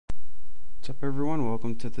What's up everyone,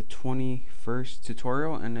 welcome to the 21st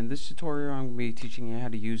tutorial, and in this tutorial I'm going to be teaching you how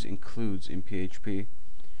to use includes in PHP.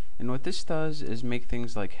 And what this does is make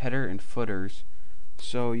things like header and footers,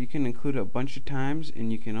 so you can include it a bunch of times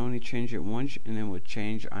and you can only change it once and it will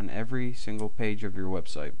change on every single page of your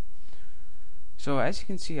website. So as you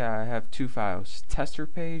can see, I have two files, tester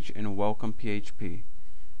page and welcome PHP.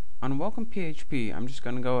 On welcome PHP I'm just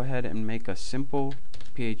going to go ahead and make a simple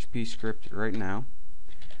PHP script right now.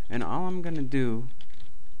 And all I'm gonna do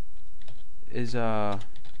is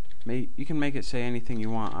you can make it say anything you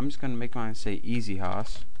want. I'm just gonna make mine say easy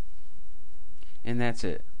hoss, and that's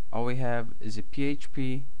it. All we have is a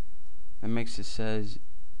PHP that makes it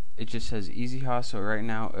just says easy hoss. So right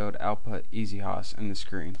now it would output easy hoss in the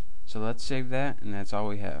screen. So let's save that, and that's all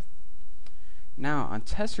we have. Now on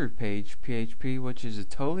tester page PHP, which is a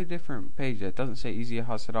totally different page that doesn't say easy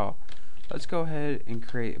hoss at all, let's go ahead and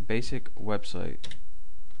create a basic website.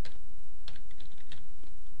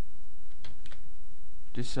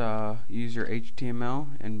 Just use your HTML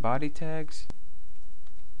and body tags,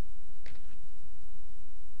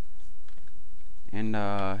 and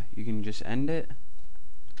you can just end it.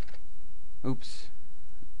 Oops,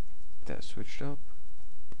 that switched up.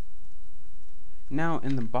 Now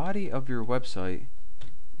in the body of your website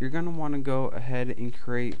you're going to want to go ahead and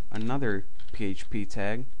create another PHP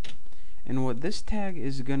tag, and what this tag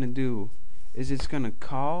is going to do is it's going to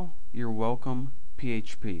call your welcome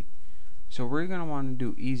PHP. So we're going to want to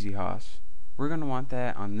do easy hoss. We're going to want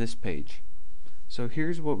that on this page. So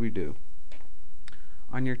here's what we do.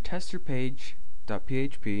 On your tester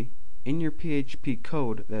page.php, in your PHP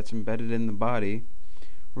code that's embedded in the body,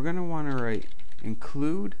 we're going to want to write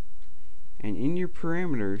include, and in your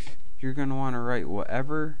parameters you're going to want to write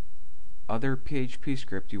whatever other PHP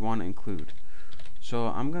script you want to include. So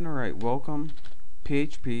I'm going to write welcome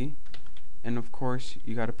PHP, and of course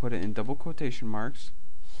you got to put it in double quotation marks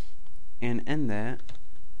and end that.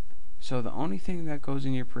 So the only thing that goes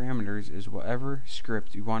in your parameters is whatever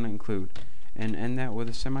script you want to include, and end that with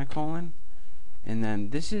a semicolon. And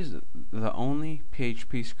then this is the only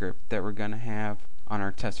PHP script that we're going to have on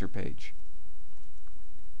our tester page.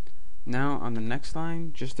 Now on the next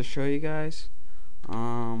line, just to show you guys,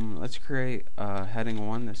 let's create a heading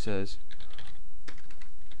 1 that says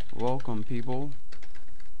welcome people.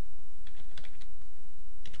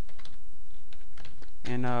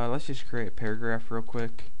 And let's just create a paragraph real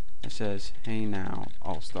quick. It says, "Hey now,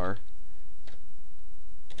 all-star."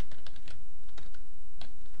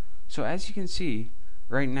 So as you can see,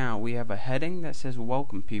 right now we have a heading that says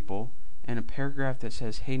welcome people and a paragraph that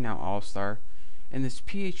says, "Hey now, all-star," and this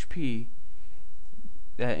PHP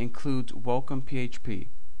that includes welcome PHP.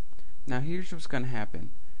 Now here's what's going to happen.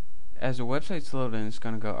 As the website's loading, it's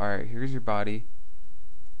going to go, alright, here's your body.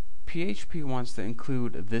 PHP wants to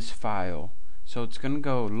include this file. So it's going to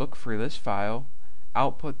go look for this file,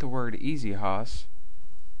 output the word easy hoss,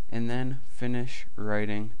 and then finish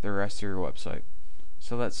writing the rest of your website.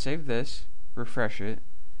 So let's save this, refresh it,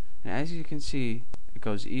 and as you can see, it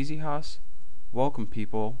goes easy hoss, welcome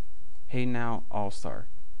people, hey now, all-star.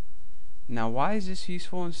 Now why is this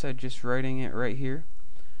useful instead of just writing it right here?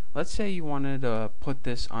 Let's say you wanted to put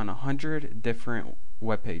this on 100 different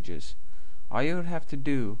web pages. All you would have to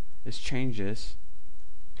do is change this.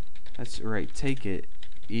 That's right, take it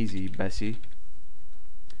easy, Bessie,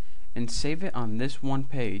 and save it on this one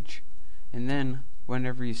page, and then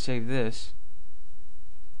whenever you save this,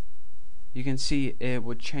 you can see it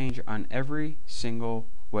would change on every single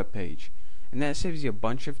web page, and that saves you a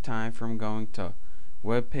bunch of time from going to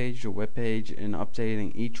web page to web page and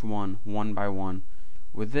updating each one by one.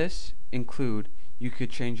 With this include, you could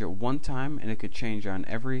change it one time and it could change on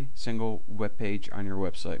every single web page on your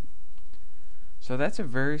website. So that's a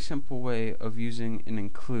very simple way of using an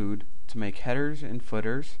include to make headers and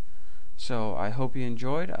footers. So I hope you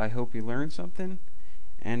enjoyed, I hope you learned something,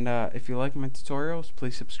 and if you like my tutorials,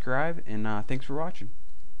 please subscribe, and thanks for watching.